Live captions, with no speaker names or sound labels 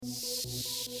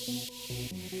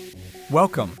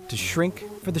Welcome to Shrink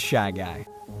for the Shy Guy.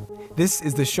 This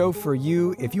is the show for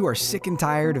you if you are sick and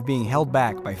tired of being held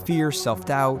back by fear,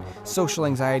 self-doubt, social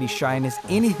anxiety, shyness,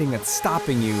 anything that's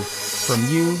stopping you from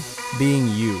you being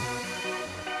you.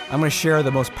 I'm going to share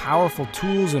the most powerful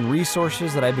tools and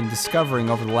resources that I've been discovering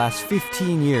over the last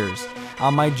 15 years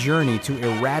on my journey to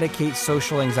eradicate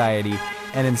social anxiety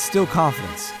and instill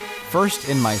confidence, first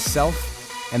in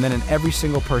myself and then in every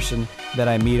single person that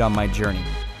I meet on my journey.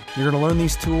 You're going to learn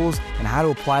these tools and how to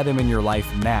apply them in your life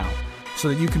now so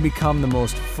that you can become the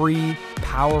most free,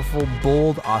 powerful,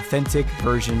 bold, authentic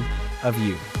version of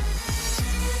you.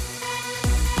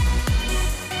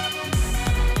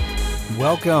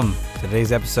 Welcome to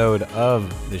today's episode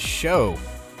of the show.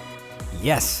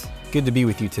 Yes, good to be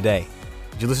with you today.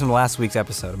 Did you listen to last week's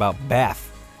episode about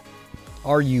Bath?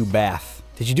 Are you Bath?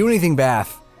 Did you do anything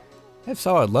Bath? If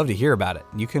so, I'd love to hear about it.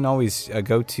 You can always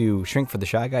go to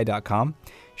shrinkfortheshyguy.com,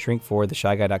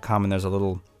 shrinkfortheshyguy.com, and there's a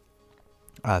little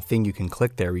thing you can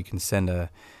click there where you can send an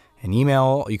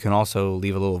email. You can also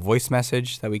leave a little voice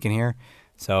message that we can hear.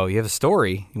 So you have a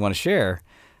story you want to share.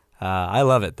 I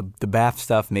love it. The Bath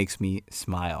stuff makes me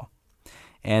smile.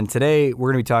 And today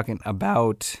we're going to be talking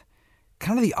about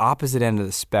kind of the opposite end of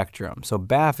the spectrum. So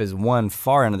Bath is one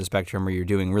far end of the spectrum where you're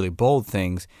doing really bold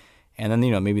things. And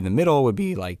then, maybe the middle would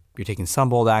be like you're taking some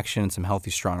bold action and some healthy,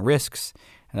 strong risks.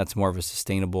 And that's more of a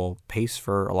sustainable pace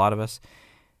for a lot of us.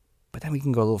 But then we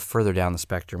can go a little further down the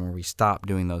spectrum where we stop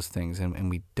doing those things and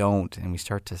we don't, and we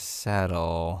start to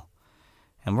settle.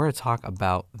 And we're going to talk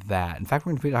about that. In fact,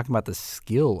 we're going to be talking about the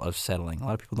skill of settling. A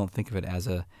lot of people don't think of it as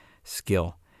a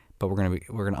skill, but we're going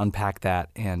to unpack that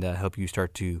and help you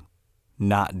start to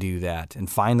not do that and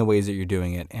find the ways that you're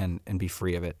doing it and be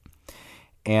free of it.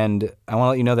 And I want to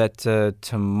let you know that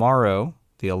tomorrow,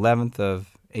 the 11th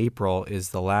of April, is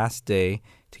the last day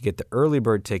to get the early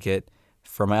bird ticket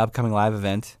for my upcoming live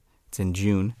event. It's in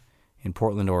June in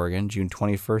Portland, Oregon, June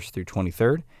 21st through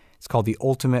 23rd. It's called the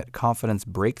Ultimate Confidence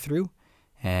Breakthrough.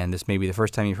 And this may be the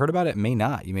first time you've heard about it. It may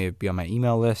not. You may be on my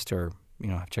email list or,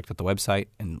 I've checked out the website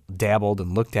and dabbled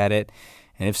and looked at it.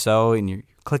 And if so, and you're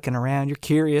clicking around, you're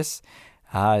curious,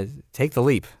 take the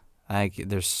leap.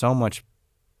 There's so much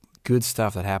good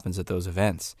stuff that happens at those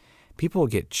events. People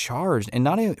get charged, and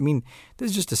this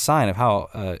is just a sign of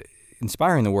how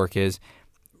inspiring the work is.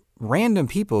 Random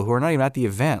people who are not even at the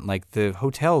event, like the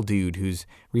hotel dude who's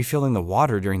refilling the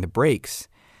water during the breaks,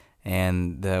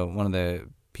 and one of the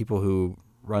people who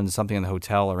runs something in the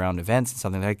hotel around events and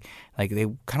something like they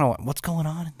kind of, what's going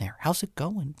on in there? How's it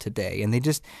going today? And they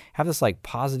just have this like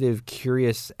positive,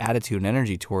 curious attitude and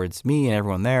energy towards me and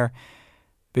everyone there.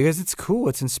 Because it's cool,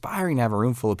 it's inspiring to have a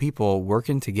room full of people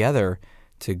working together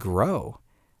to grow.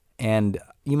 And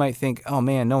you might think, oh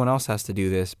man, no one else has to do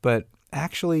this, but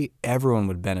actually everyone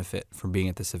would benefit from being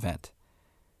at this event.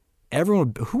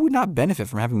 Who would not benefit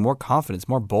from having more confidence,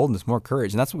 more boldness, more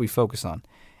courage? And that's what we focus on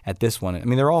at this one.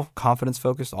 They're all confidence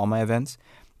focused, all my events,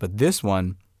 but this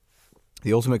one,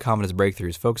 the Ultimate Confidence Breakthrough,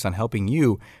 is focused on helping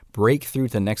you break through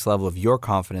to the next level of your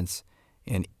confidence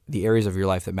in the areas of your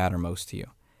life that matter most to you.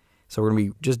 So we're going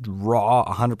to be just raw,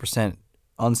 100%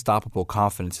 unstoppable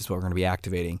confidence is what we're going to be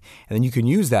activating. And then you can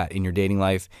use that in your dating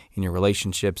life, in your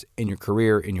relationships, in your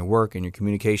career, in your work, in your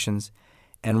communications.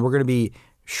 And we're going to be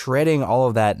shredding all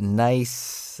of that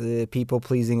nice,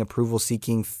 people-pleasing,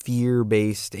 approval-seeking,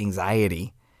 fear-based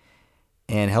anxiety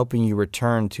and helping you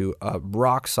return to a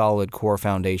rock-solid core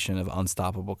foundation of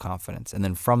unstoppable confidence. And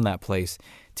then from that place,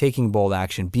 taking bold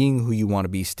action, being who you want to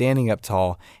be, standing up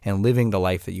tall, and living the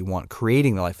life that you want,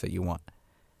 creating the life that you want.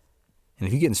 And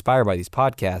if you get inspired by these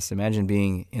podcasts, imagine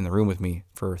being in the room with me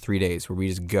for 3 days where we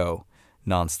just go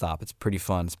nonstop. It's pretty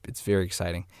fun. It's very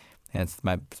exciting. And it's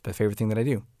my favorite thing that I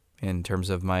do in terms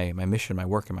of my mission, my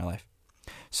work in my life.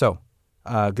 So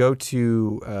go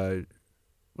to...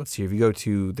 Let's see, if you go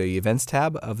to the events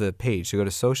tab of the page, so go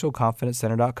to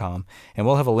socialconfidencecenter.com, and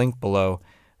we'll have a link below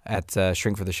at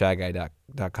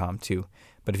shrinkfortheshyguy.com too.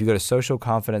 But if you go to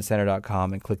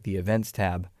socialconfidencecenter.com and click the events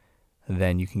tab,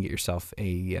 then you can get yourself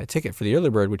a ticket for the early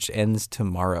bird, which ends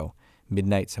tomorrow,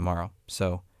 midnight tomorrow.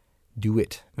 So do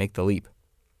it. Make the leap.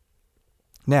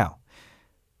 Now,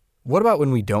 what about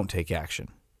when we don't take action?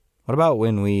 What about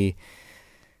when we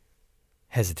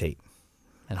hesitate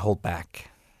and hold back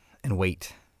and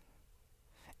wait?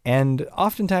 And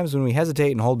oftentimes when we hesitate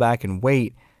and hold back and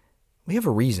wait, we have a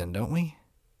reason, don't we?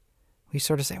 We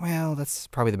sort of say, well, that's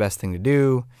probably the best thing to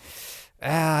do.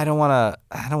 I don't want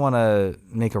to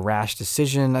make a rash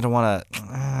decision. I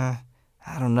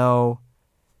don't know.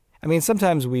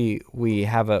 Sometimes we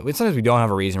sometimes we don't have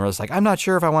a reason. We're just like, I'm not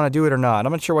sure if I want to do it or not.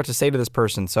 I'm not sure what to say to this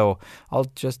person, so I'll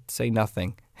just say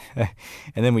nothing.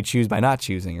 And then we choose by not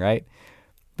choosing, right?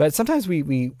 But sometimes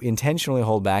we intentionally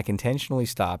hold back, intentionally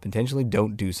stop, intentionally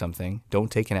don't do something,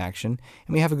 don't take an action,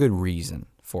 and we have a good reason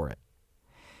for it.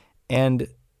 And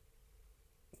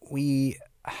we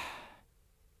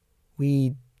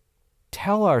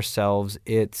tell ourselves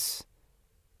it's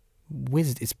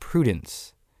wisdom, it's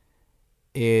prudence,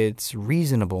 it's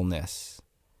reasonableness.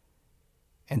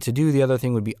 And to do the other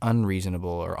thing would be unreasonable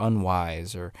or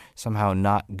unwise or somehow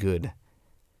not good.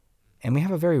 And we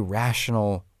have a very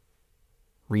rational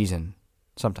reason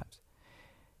sometimes.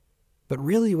 But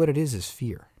really what it is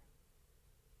fear.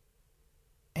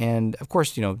 And of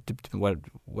course,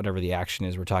 whatever the action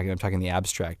is I'm talking the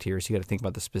abstract here, so you got to think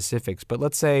about the specifics. But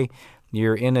let's say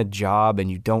you're in a job and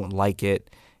you don't like it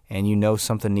and you know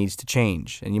something needs to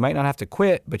change. And you might not have to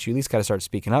quit, but you at least got to start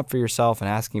speaking up for yourself and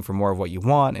asking for more of what you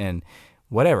want and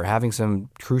whatever, having some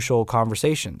crucial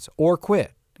conversations, or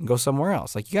quit and go somewhere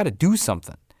else. Like, you got to do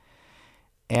something.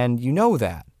 And you know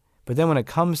that. But then when it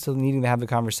comes to needing to have the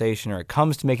conversation, or it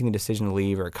comes to making the decision to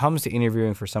leave, or it comes to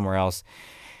interviewing for somewhere else,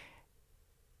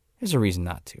 there's a reason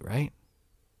not to, right?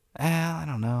 I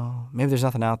don't know. Maybe there's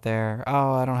nothing out there.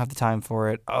 Oh, I don't have the time for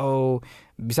it. Oh,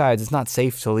 besides, it's not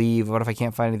safe to leave. What if I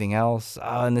can't find anything else?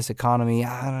 Oh, in this economy,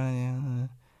 And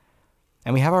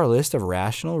we have our list of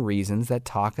rational reasons that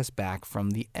talk us back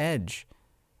from the edge.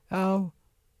 Oh,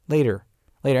 later.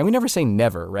 And we never say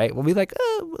never, right? We'll be like,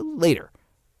 later.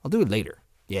 I'll do it later.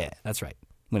 Yeah, that's right.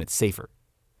 When it's safer.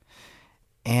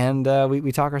 And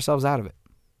we talk ourselves out of it.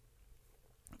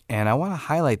 And I want to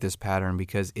highlight this pattern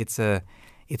because it's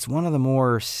one of the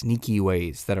more sneaky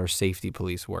ways that our safety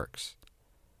police works.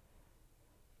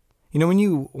 When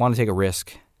you want to take a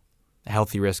risk, a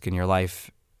healthy risk in your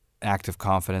life, act of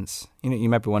confidence, you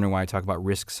might be wondering why I talk about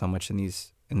risk so much in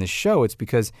this show. It's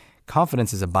because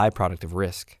confidence is a byproduct of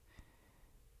risk.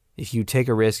 If you take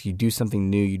a risk, you do something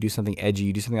new, you do something edgy,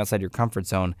 you do something outside your comfort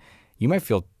zone, you might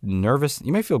feel nervous.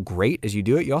 You might feel great as you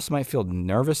do it. You also might feel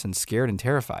nervous and scared and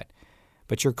terrified.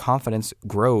 But your confidence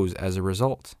grows as a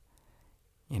result.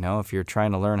 If you're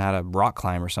trying to learn how to rock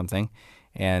climb or something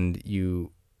and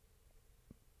you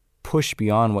push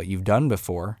beyond what you've done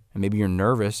before, and maybe you're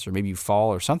nervous or maybe you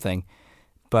fall or something,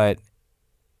 but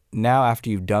now after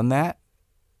you've done that,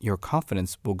 your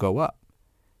confidence will go up.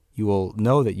 You will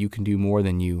know that you can do more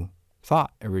than you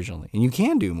thought originally, and you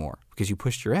can do more because you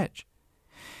pushed your edge.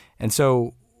 And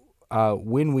so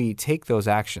when we take those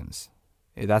actions,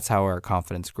 that's how our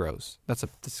confidence grows. This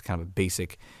is kind of a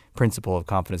basic principle of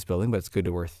confidence building, but it's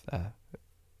worth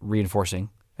reinforcing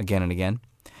again and again.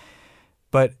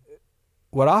 But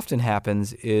what often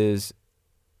happens is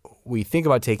we think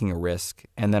about taking a risk,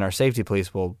 and then our safety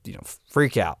police will,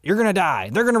 freak out. You're going to die.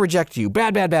 They're going to reject you.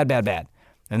 Bad.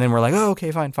 And then we're like, oh,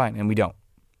 okay, fine. And we don't.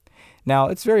 Now,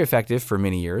 it's very effective for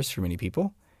many years for many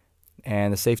people,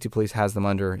 and the safety police has them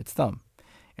under its thumb.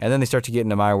 And then they start to get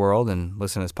into my world and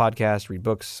listen to this podcast, read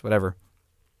books, whatever.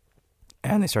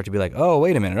 And they start to be like, oh,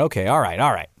 wait a minute. Okay, all right.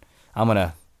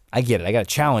 I get it. I got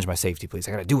to challenge my safety police.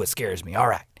 I got to do what scares me. All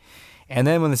right. And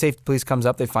then when the safety police comes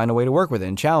up, they find a way to work with it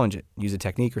and challenge it, use a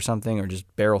technique or something, or just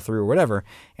barrel through or whatever,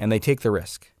 and they take the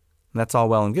risk. And that's all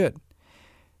well and good.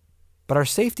 But our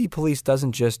safety police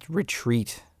doesn't just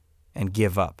retreat and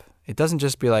give up. It doesn't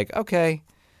just be like, okay,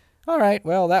 all right,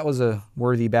 well, that was a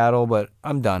worthy battle, but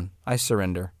I'm done. I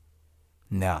surrender.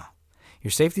 No.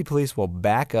 Your safety police will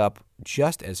back up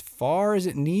just as far as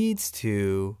it needs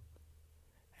to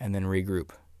and then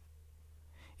regroup.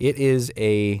 It is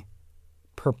a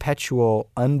perpetual,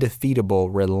 undefeatable,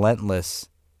 relentless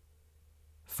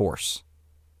force.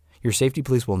 Your safety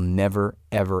police will never,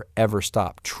 ever, ever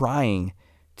stop trying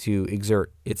to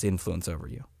exert its influence over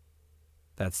you.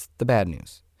 That's the bad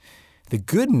news. The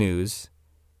good news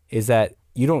is that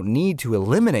you don't need to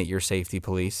eliminate your safety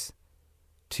police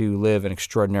to live an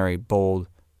extraordinary, bold,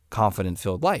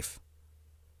 confident-filled life.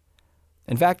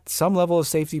 In fact, some level of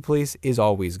safety police is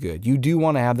always good. You do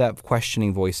want to have that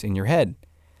questioning voice in your head.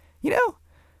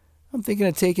 I'm thinking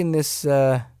of taking this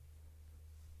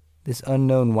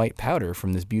unknown white powder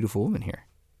from this beautiful woman here.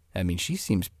 I mean, she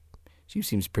seems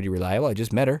pretty reliable. I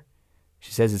just met her.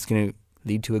 She says it's going to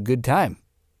lead to a good time.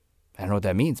 I don't know what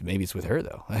that means. Maybe it's with her,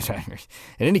 though.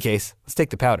 In any case, let's take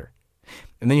the powder.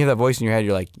 And then you have that voice in your head.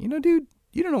 You're like, dude,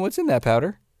 you don't know what's in that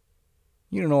powder.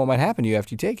 You don't know what might happen to you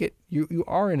after you take it. You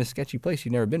are in a sketchy place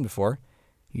you've never been before.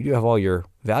 You do have all your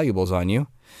valuables on you.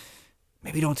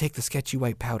 Maybe don't take the sketchy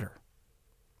white powder.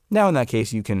 Now, in that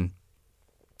case, you can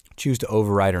choose to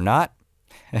override or not.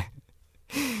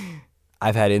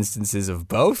 I've had instances of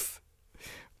both.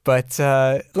 But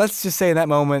let's just say in that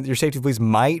moment, your safety police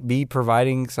might be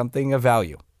providing something of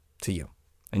value to you,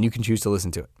 and you can choose to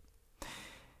listen to it.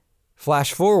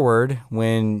 Flash forward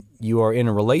when you are in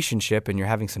a relationship and you're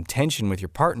having some tension with your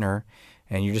partner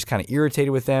and you're just kind of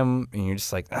irritated with them and you're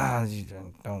just like, I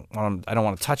don't want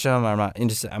to touch them.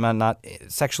 I'm not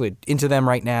sexually into them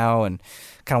right now and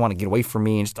kind of want to get away from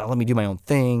me and just let me do my own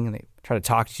thing. And they try to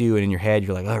talk to you and in your head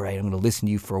you're like, all right, I'm going to listen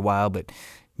to you for a while, but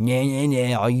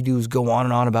all you do is go on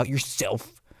and on about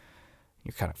yourself.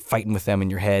 You're kind of fighting with them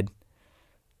in your head.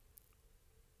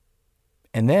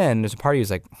 And then there's a part of you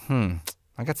who's like,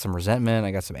 I got some resentment. I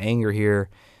got some anger here.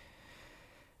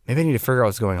 Maybe I need to figure out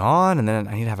what's going on, and then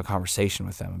I need to have a conversation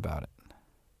with them about it.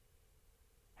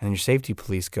 And then your safety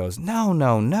police goes, no.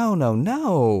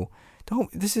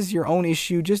 Don't. This is your own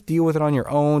issue. Just deal with it on your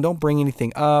own. Don't bring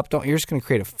anything up. You're just going to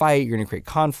create a fight. You're going to create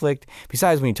conflict.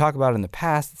 Besides, when you talk about it in the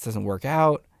past, it doesn't work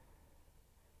out.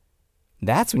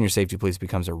 That's when your safety police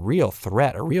becomes a real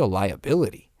threat, a real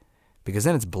liability, because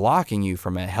then it's blocking you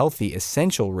from a healthy,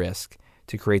 essential risk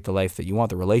to create the life that you want,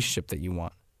 the relationship that you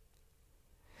want.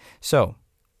 So,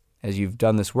 as you've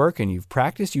done this work and you've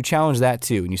practiced, you challenge that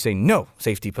too. And you say, no,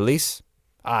 safety police,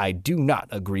 I do not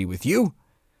agree with you.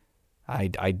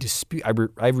 I dispute,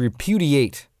 I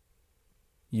repudiate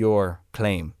your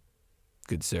claim,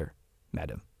 good sir,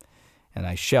 madam. And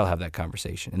I shall have that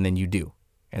conversation. And then you do.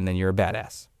 And then you're a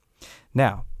badass.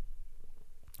 Now,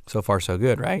 so far so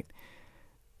good, right?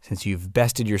 Since you've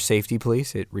bested your safety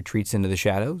police, it retreats into the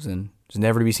shadows and is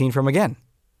never to be seen from again.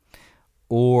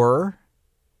 Or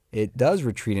it does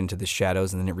retreat into the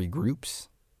shadows and then it regroups,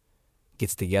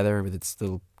 gets together with its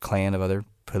little clan of other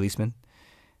policemen,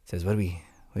 says, what are we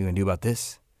going to do about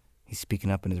this? He's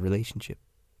speaking up in his relationship.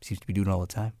 Seems to be doing it all the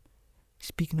time. He's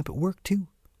speaking up at work too.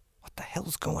 What the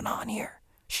hell's going on here?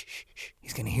 Shh.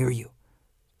 He's going to hear you.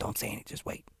 Don't say anything. Just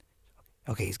wait.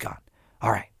 Okay, he's gone.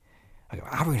 All right. Okay,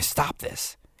 how are we going to stop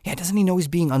this? Yeah, doesn't he know he's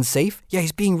being unsafe? Yeah,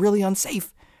 he's being really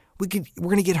unsafe. We're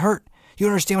going to get hurt. You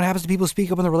don't understand what happens to people who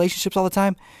speak up in their relationships all the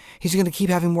time? He's going to keep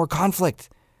having more conflict.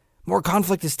 More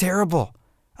conflict is terrible.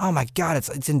 Oh my God,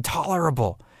 it's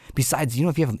intolerable. Besides,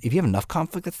 if you have enough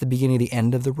conflict, that's the beginning of the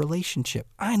end of the relationship.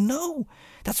 I know.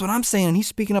 That's what I'm saying. And he's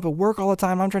speaking up at work all the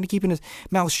time. I'm trying to keep his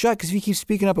mouth shut because if he keeps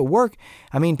speaking up at work,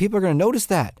 people are going to notice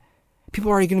that. People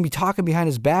are already going to be talking behind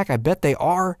his back. I bet they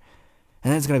are.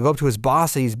 And then it's going to go up to his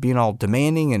boss that he's being all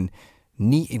demanding and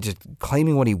neat and just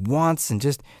claiming what he wants. And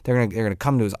just they're going to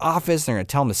come to his office. They're going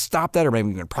to tell him to stop that, or maybe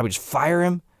they're going to probably just fire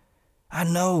him. I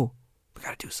know. We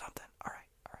got to do something. All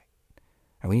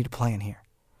right. We need a plan here.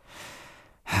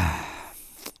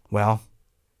 Well,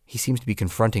 he seems to be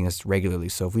confronting us regularly.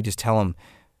 So if we just tell him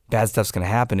bad stuff's going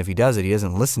to happen, if he does it, he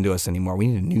doesn't listen to us anymore. We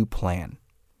need a new plan.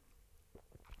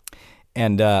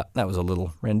 And that was a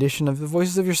little rendition of the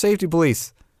voices of your safety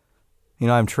police.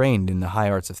 I'm trained in the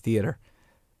high arts of theater.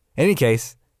 In any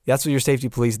case, that's what your safety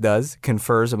police does,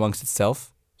 confers amongst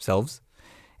selves,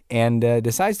 and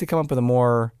decides to come up with a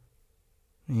more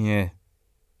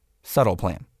subtle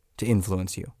plan to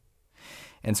influence you.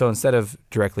 And so instead of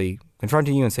directly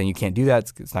confronting you and saying you can't do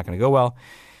that, it's not going to go well,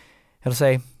 it'll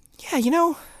say,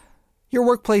 your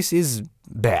workplace is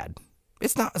bad.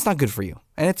 It's not good for you.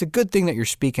 And it's a good thing that you're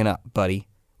speaking up, buddy.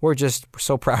 We're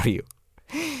so proud of you.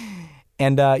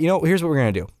 And, here's what we're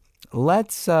going to do.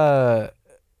 Let's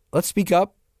speak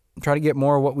up, try to get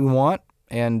more of what we want,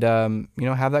 and,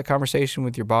 have that conversation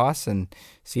with your boss and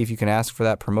see if you can ask for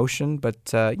that promotion.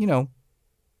 But,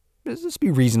 let's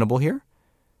be reasonable here.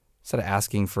 Instead of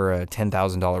asking for a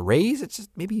 $10,000 raise, it's just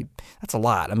maybe that's a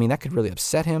lot. That could really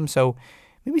upset him. So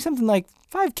maybe something like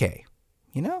 $5,000,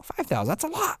 $5,000, that's a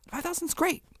lot. $5,000 is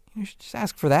great. You should just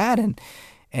ask for that. And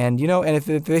if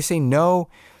they say no,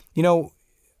 you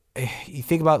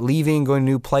think about leaving, going to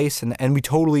a new place, and we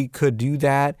totally could do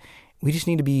that. We just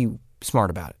need to be smart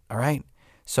about it, all right?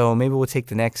 So maybe we'll take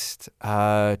the next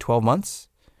 12 months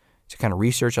to kind of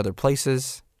research other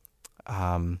places,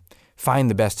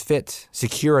 find the best fit,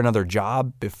 secure another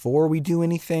job before we do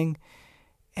anything,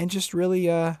 and just really,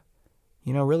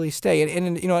 really stay.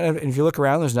 And if you look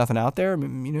around, there's nothing out there.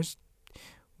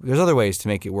 There's other ways to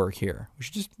make it work here. We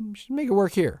should make it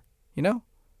work here.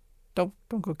 Don't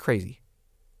go crazy.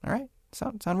 All right?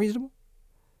 Sound reasonable?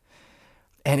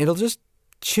 And it'll just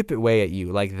chip away at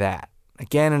you like that,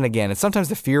 again and again. And sometimes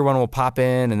the fear one will pop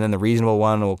in, and then the reasonable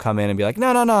one will come in and be like, no.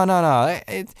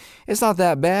 It's not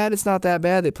that bad. It's not that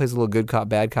bad. It plays a little good cop,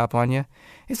 bad cop on you.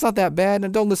 It's not that bad.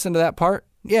 And don't listen to that part.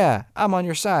 Yeah, I'm on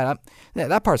your side.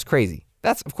 That part's crazy.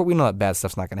 Of course, we know that bad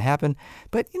stuff's not going to happen.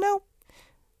 But,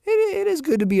 it is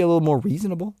good to be a little more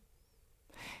reasonable.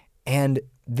 And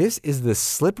this is the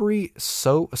slippery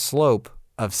slope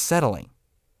of settling.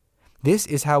 This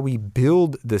is how we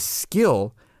build the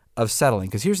skill of settling.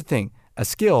 Because here's the thing. A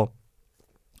skill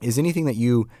is anything that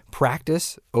you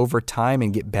practice over time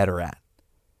and get better at,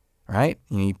 right?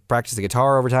 You practice the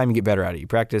guitar over time, you get better at it. You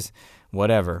practice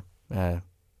whatever,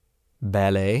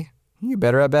 ballet, you get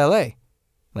better at ballet,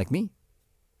 like me.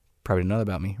 Probably know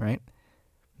about me, right?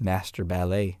 Master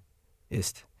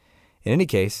balletist. In any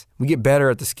case, we get better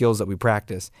at the skills that we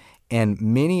practice. And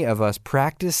many of us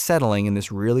practice settling in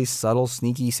this really subtle,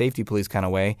 sneaky safety police kind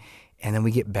of way, and then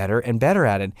we get better and better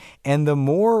at it. And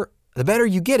the better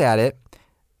you get at it,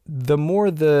 the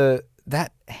more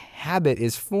that habit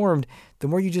is formed, the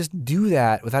more you just do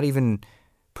that without even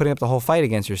putting up the whole fight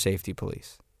against your safety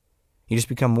police. You just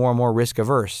become more and more risk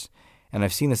averse. And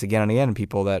I've seen this again and again in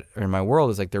people that are in my world.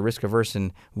 It's like they're risk averse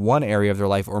in one area of their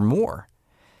life or more.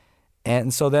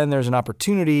 And so then there's an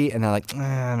opportunity, and they're like,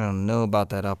 I don't know about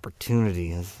that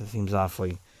opportunity. It seems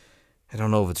awfully, I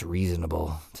don't know if it's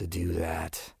reasonable to do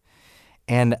that.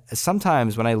 And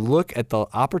sometimes when I look at the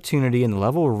opportunity and the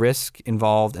level of risk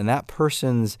involved and that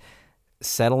person's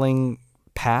settling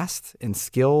past and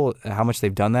skill, how much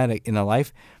they've done that in their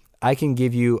life, I can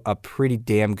give you a pretty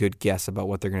damn good guess about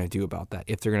what they're going to do about that,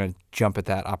 if they're going to jump at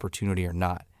that opportunity or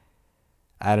not.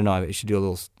 I don't know. I should do a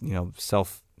little,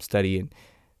 self-study and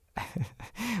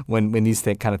when these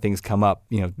kind of things come up,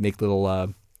 make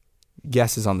little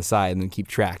guesses on the side and then keep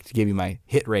track to give you my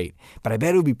hit rate. But I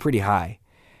bet it would be pretty high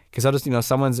because I'll just,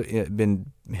 someone's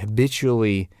been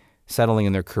habitually settling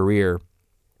in their career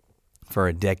for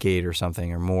a decade or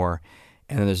something or more,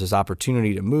 and then there's this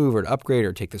opportunity to move or to upgrade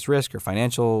or take this risk or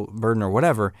financial burden or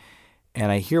whatever,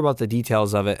 and I hear about the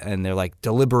details of it, and they're like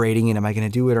deliberating, and am I going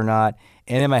to do it or not?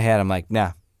 And in my head, I'm like,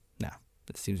 nah,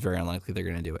 it seems very unlikely they're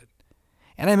going to do it.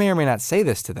 And I may or may not say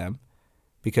this to them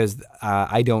because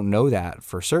I don't know that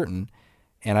for certain,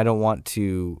 and I don't want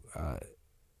to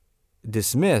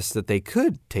dismiss that they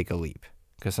could take a leap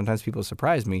because sometimes people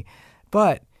surprise me.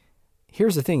 But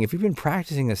here's the thing. If you've been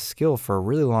practicing a skill for a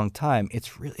really long time,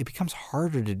 it becomes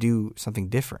harder to do something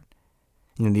different.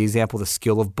 The example, the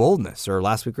skill of boldness, or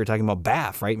last week we were talking about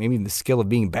BAF, right? Maybe the skill of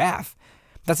being BAF.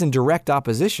 That's in direct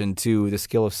opposition to the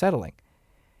skill of settling.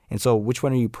 And so which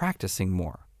one are you practicing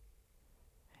more?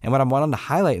 And what I'm wanting to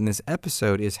highlight in this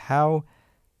episode is how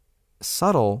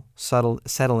subtle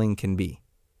settling can be.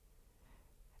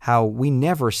 How we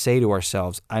never say to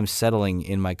ourselves, I'm settling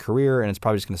in my career and it's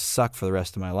probably just going to suck for the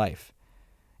rest of my life.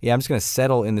 Yeah, I'm just going to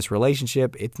settle in this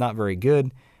relationship. It's not very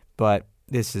good, but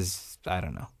this is, I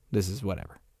don't know, this is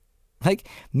whatever. Like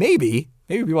maybe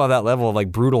people have that level of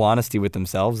like brutal honesty with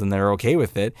themselves and they're okay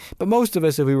with it. But most of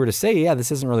us, if we were to say, yeah,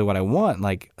 this isn't really what I want,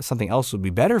 like something else would be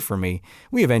better for me,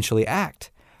 we eventually act.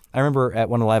 I remember at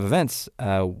one of the live events,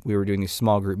 we were doing these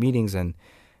small group meetings, and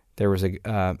there was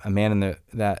a man in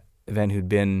that event who'd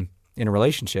been in a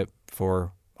relationship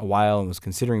for a while and was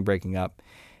considering breaking up.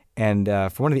 And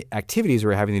for one of the activities, we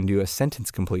were having them do a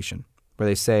sentence completion, where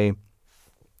they say,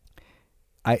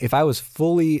 if I was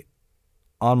fully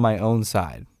on my own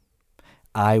side,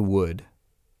 I would.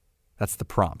 That's the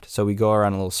prompt. So we go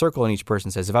around a little circle and each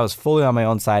person says, if I was fully on my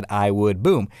own side, I would,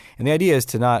 boom. And the idea is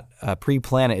to not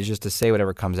pre-plan it, is just to say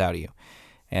whatever comes out of you.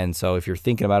 And so if you're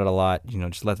thinking about it a lot,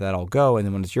 just let that all go. And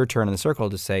then when it's your turn in the circle,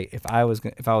 just say, if I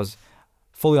was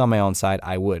fully on my own side,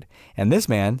 I would. And this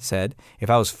man said, if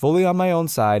I was fully on my own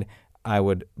side, I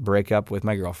would break up with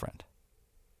my girlfriend.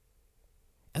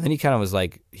 And then he kind of was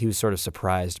like, he was sort of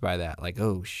surprised by that. Like,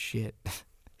 oh shit,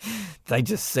 did I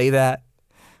just say that?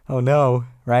 Oh no,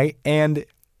 right? And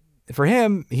for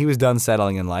him, he was done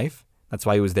settling in life. That's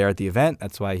why he was there at the event.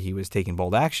 That's why he was taking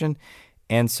bold action.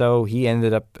 And so he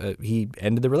ended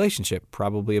the relationship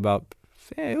probably about,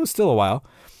 it was still a while,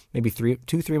 maybe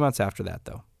 2-3 months after that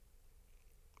though.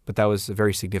 But that was a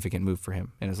very significant move for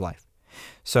him in his life.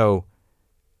 So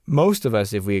most of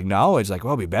us, if we acknowledge like,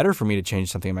 well, it'd be better for me to change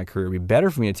something in my career, it'd be better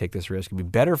for me to take this risk, it'd be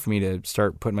better for me to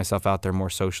start putting myself out there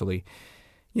more socially,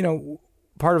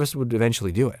 part of us would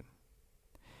eventually do it.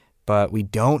 But we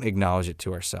don't acknowledge it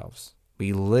to ourselves.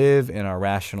 We live in our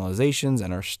rationalizations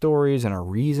and our stories and our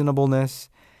reasonableness.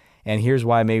 And here's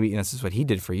why maybe, this is what he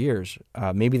did for years.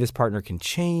 Maybe this partner can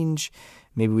change.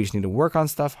 Maybe we just need to work on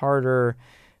stuff harder.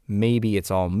 Maybe it's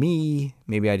all me.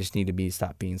 Maybe I just need to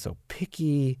stop being so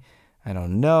picky. I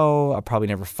don't know. I'll probably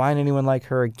never find anyone like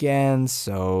her again.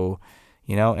 So,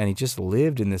 and he just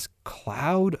lived in this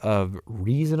cloud of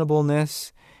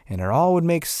reasonableness. And it all would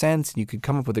make sense, and you could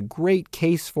come up with a great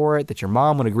case for it that your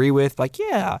mom would agree with. Like,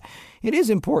 yeah, it is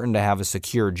important to have a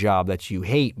secure job that you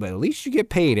hate, but at least you get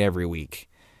paid every week,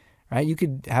 right? You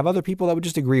could have other people that would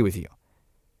just agree with you.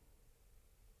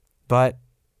 But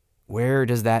where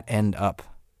does that end up?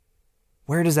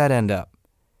 Where does that end up?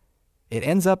 It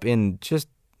ends up in just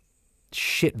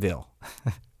shitville.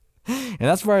 And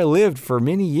that's where I lived for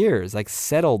many years, like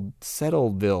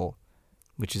Settleville,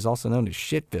 which is also known as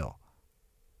Shitville.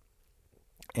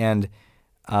 And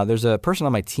there's a person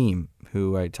on my team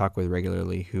who I talk with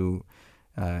regularly who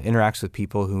interacts with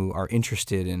people who are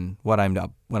interested in what I'm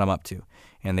up to,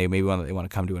 and they want to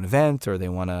come to an event, or they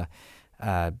want to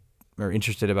are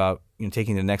interested about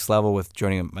taking the next level with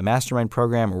joining my mastermind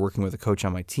program or working with a coach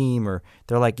on my team, or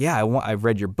they're like, yeah, I've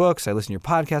read your books, I listen to your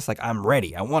podcast, like I'm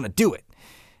ready, I want to do it.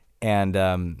 And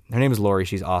her name is Lori.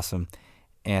 She's awesome,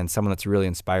 and someone that's really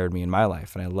inspired me in my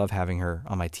life, and I love having her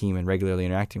on my team and regularly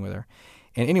interacting with her.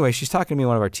 And anyway, she's talking to me in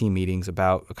one of our team meetings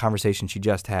about a conversation she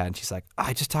just had. And she's like,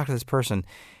 I just talked to this person,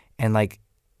 and like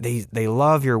they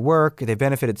love your work. They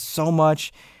benefited so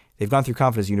much. They've gone through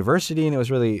Confidence University, and it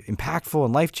was really impactful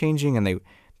and life-changing, and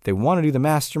they want to do the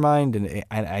mastermind, and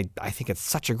I think it's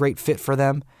such a great fit for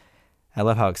them. I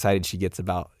love how excited she gets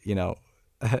about,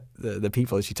 the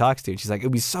people that she talks to. And she's like, it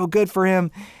would be so good for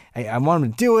him. I want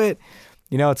him to do it.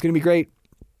 It's going to be great.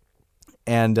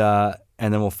 And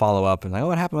then we'll follow up and like, oh,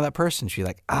 what happened with that person? She's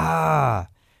like,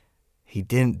 he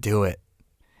didn't do it.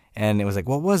 And it was like,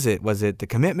 what was it? Was it the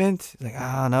commitment? Like,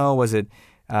 no. Was it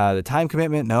the time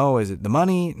commitment? No. Is it the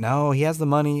money? No, he has the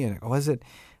money. And what was it?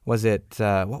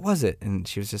 What was it? And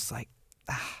she was just like,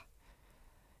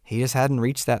 he just hadn't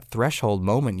reached that threshold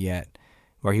moment yet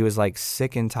where he was like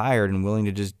sick and tired and willing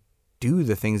to just do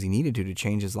the things he needed to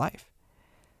change his life.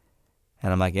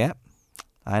 And I'm like, yeah,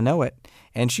 I know it.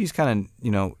 And she's kind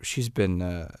of, she's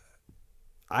been,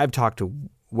 I've talked to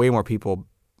way more people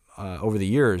over the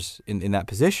years in that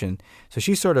position. So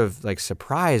she's sort of like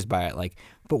surprised by it. Like,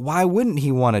 but why wouldn't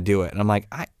he want to do it? And I'm like,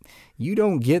 you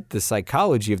don't get the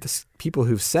psychology of the people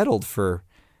who've settled for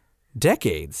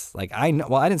decades. Like I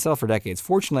didn't settle for decades.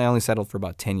 Fortunately, I only settled for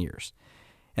about 10 years.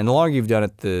 And the longer you've done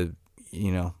it, the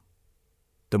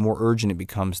more urgent it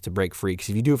becomes to break free. Because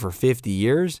if you do it for 50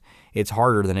 years, it's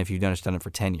harder than if you've done it for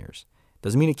 10 years.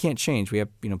 Doesn't mean it can't change. We have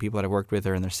people that I've worked with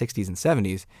are in their 60s and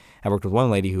 70s. I worked with one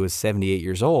lady who was 78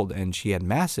 years old, and she had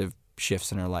massive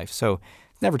shifts in her life. So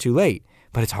it's never too late,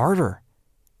 but it's harder.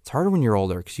 It's harder when you're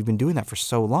older because you've been doing that for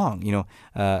so long.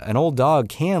 An old dog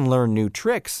can learn new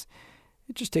tricks.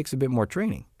 It just takes a bit more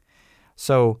training.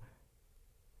 So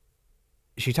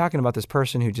she's talking about this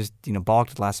person who just balked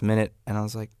at the last minute, and I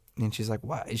was like, and she's like,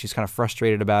 what? She's kind of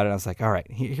frustrated about it. I was like, all right,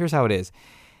 here's how it is.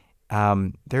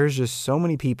 There's just so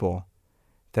many people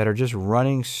that are just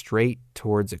running straight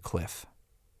towards a cliff.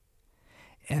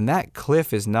 And that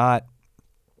cliff is not,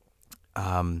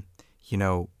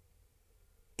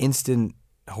 instant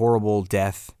horrible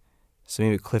death. So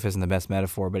maybe a cliff isn't the best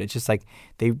metaphor, but it's just like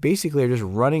they basically are just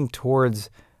running towards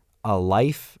a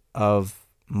life of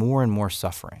more and more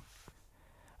suffering.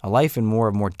 A life in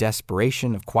more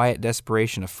desperation, of quiet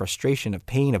desperation, of frustration, of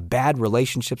pain, of bad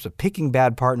relationships, of picking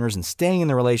bad partners and staying in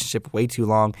the relationship way too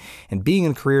long and being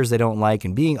in careers they don't like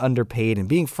and being underpaid and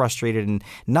being frustrated and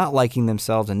not liking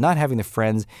themselves and not having the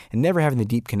friends and never having the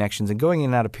deep connections and going in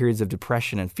and out of periods of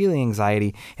depression and feeling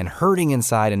anxiety and hurting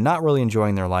inside and not really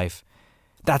enjoying their life.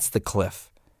 That's the cliff.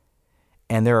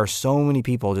 And there are so many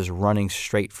people just running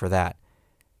straight for that.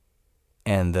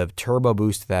 And the turbo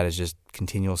boost to that is just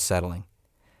continual settling.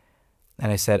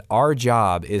 And I said, our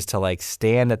job is to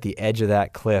stand at the edge of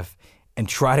that cliff and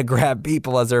try to grab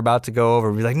people as they're about to go over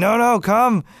and be like, no,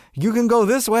 come, you can go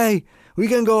this way. We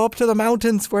can go up to the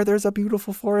mountains where there's a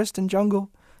beautiful forest and jungle.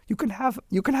 You can have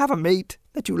a mate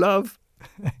that you love.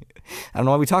 I don't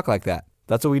know why we talk like that.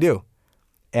 That's what we do.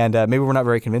 And maybe we're not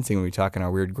very convincing when we talk in our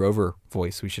weird Grover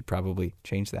voice. We should probably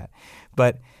change that.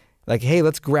 But hey,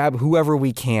 let's grab whoever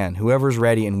we can, whoever's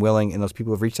ready and willing, and those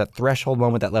people who've reached that threshold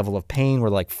moment, that level of pain, we're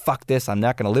like, fuck this, I'm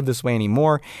not going to live this way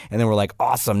anymore. And then we're like,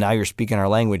 awesome, now you're speaking our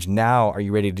language. Now are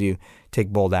you ready to take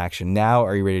bold action? Now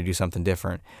are you ready to do something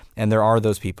different? And there are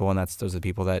those people, and those are the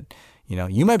people that,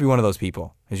 you might be one of those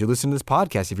people. As you listen to this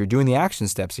podcast, if you're doing the action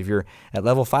steps, if you're at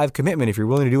level 5 commitment, if you're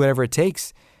willing to do whatever it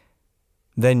takes,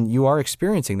 then you are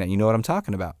experiencing that. You know what I'm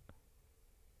talking about.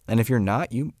 And if you're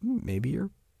not, maybe you're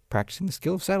practicing the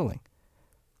skill of settling.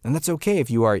 And that's okay if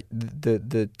you are.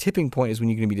 The tipping point is when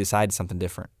you're going to decide something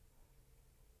different.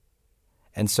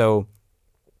 And so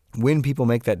when people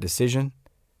make that decision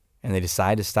and they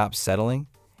decide to stop settling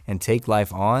and take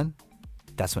life on,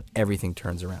 that's when everything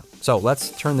turns around. So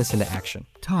let's turn this into action.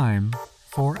 Time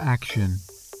for action.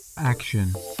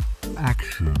 Action.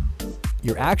 Action.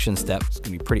 Your action step, it's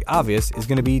going to be pretty obvious, is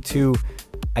going to be to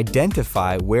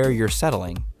identify where you're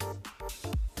settling.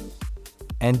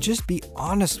 And just be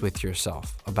honest with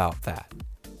yourself about that.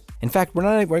 In fact, we're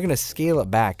going to scale it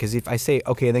back, because if I say,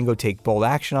 okay, then go take bold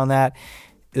action on that,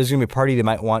 there's going to be a party that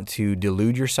might want to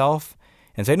delude yourself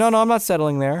and say, no, I'm not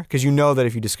settling there, because you know that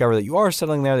if you discover that you are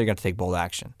settling there, you're going to take bold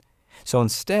action. So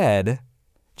instead,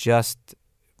 just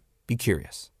be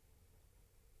curious.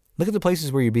 Look at the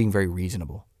places where you're being very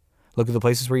reasonable. Look at the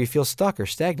places where you feel stuck or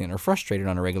stagnant or frustrated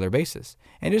on a regular basis.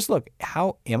 And just look,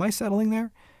 how am I settling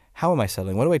there? How am I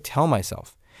settling? What do I tell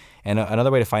myself? And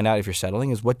another way to find out if you're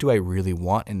settling is, what do I really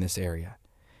want in this area?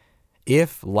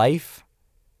 If life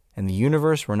and the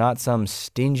universe were not some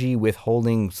stingy,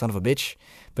 withholding son of a bitch,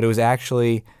 but it was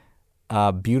actually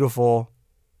a beautiful,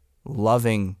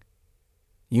 loving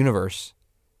universe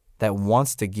that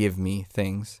wants to give me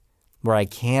things where I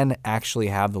can actually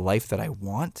have the life that I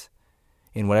want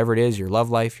in whatever it is, your love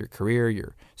life, your career,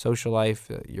 your social life,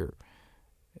 your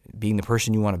being the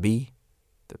person you want to be,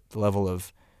 the level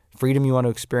of freedom you want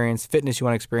to experience, fitness you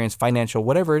want to experience, financial,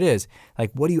 whatever it is.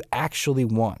 Like, what do you actually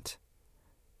want?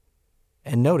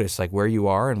 And notice like where you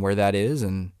are and where that is,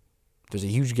 and if there's a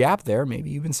huge gap there, maybe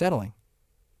you've been settling.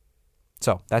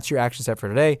 So that's your action step for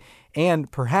today.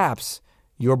 And perhaps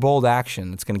your bold action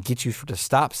that's going to get you to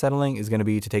stop settling is going to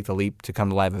be to take the leap to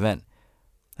come to live event.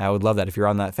 I would love that. If you're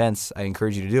on that fence, I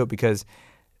encourage you to do it, because,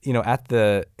 at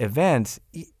the event,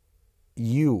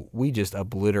 we just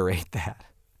obliterate that.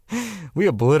 We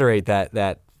obliterate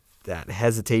that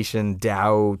hesitation,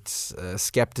 doubt,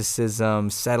 skepticism,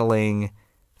 settling.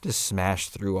 Just smash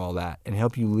through all that and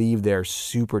help you leave there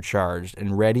supercharged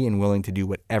and ready and willing to do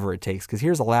whatever it takes. Because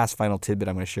here's the last final tidbit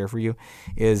I'm going to share for you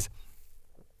is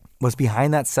what's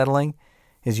behind that settling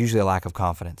is usually a lack of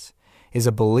confidence, is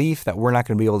a belief that we're not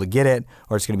going to be able to get it,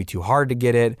 or it's going to be too hard to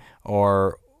get it,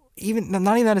 or even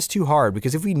not even that it's too hard,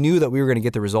 because if we knew that we were going to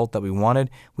get the result that we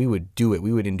wanted, we would do it.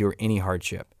 We would endure any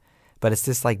hardship. But it's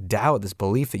this like doubt, this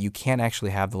belief that you can't actually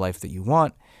have the life that you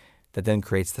want, that then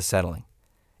creates the settling.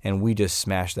 And we just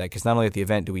smash that, because not only at the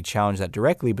event do we challenge that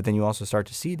directly, but then you also start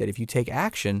to see that if you take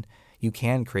action, you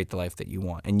can create the life that you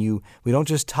want. And we don't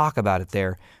just talk about it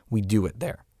there, we do it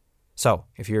there. So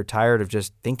if you're tired of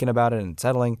just thinking about it and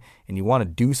settling and you want to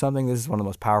do something, this is one of the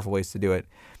most powerful ways to do it.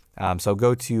 So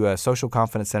go to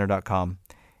socialconfidencecenter.com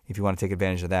if you want to take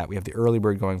advantage of that. We have the early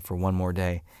bird going for one more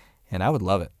day. And I would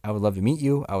love it. I would love to meet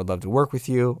you. I would love to work with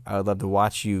you. I would love to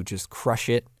watch you just crush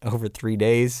it over 3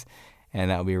 days. And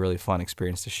that would be a really fun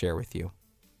experience to share with you.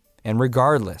 And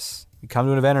regardless, you come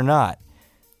to an event or not,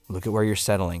 look at where you're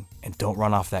settling and don't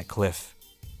run off that cliff.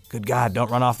 Good God,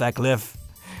 don't run off that cliff.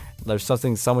 There's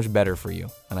something so much better for you,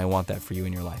 and I want that for you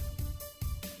in your life.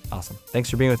 Awesome. Thanks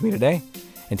for being with me today.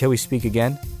 Until we speak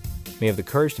again, may you have the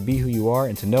courage to be who you are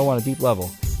and to know on a deep level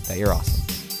that you're awesome.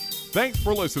 Thanks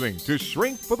for listening to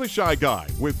Shrink for the Shy Guy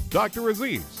with Dr.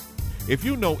 Aziz. If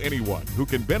you know anyone who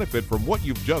can benefit from what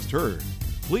you've just heard,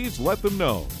 please let them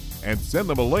know and send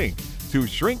them a link to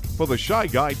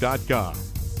shrinkfortheshyguy.com.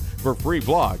 For free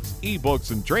blogs,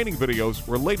 ebooks, and training videos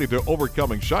related to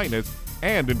overcoming shyness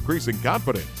and increasing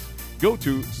confidence, go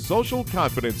to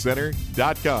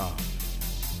socialconfidencecenter.com.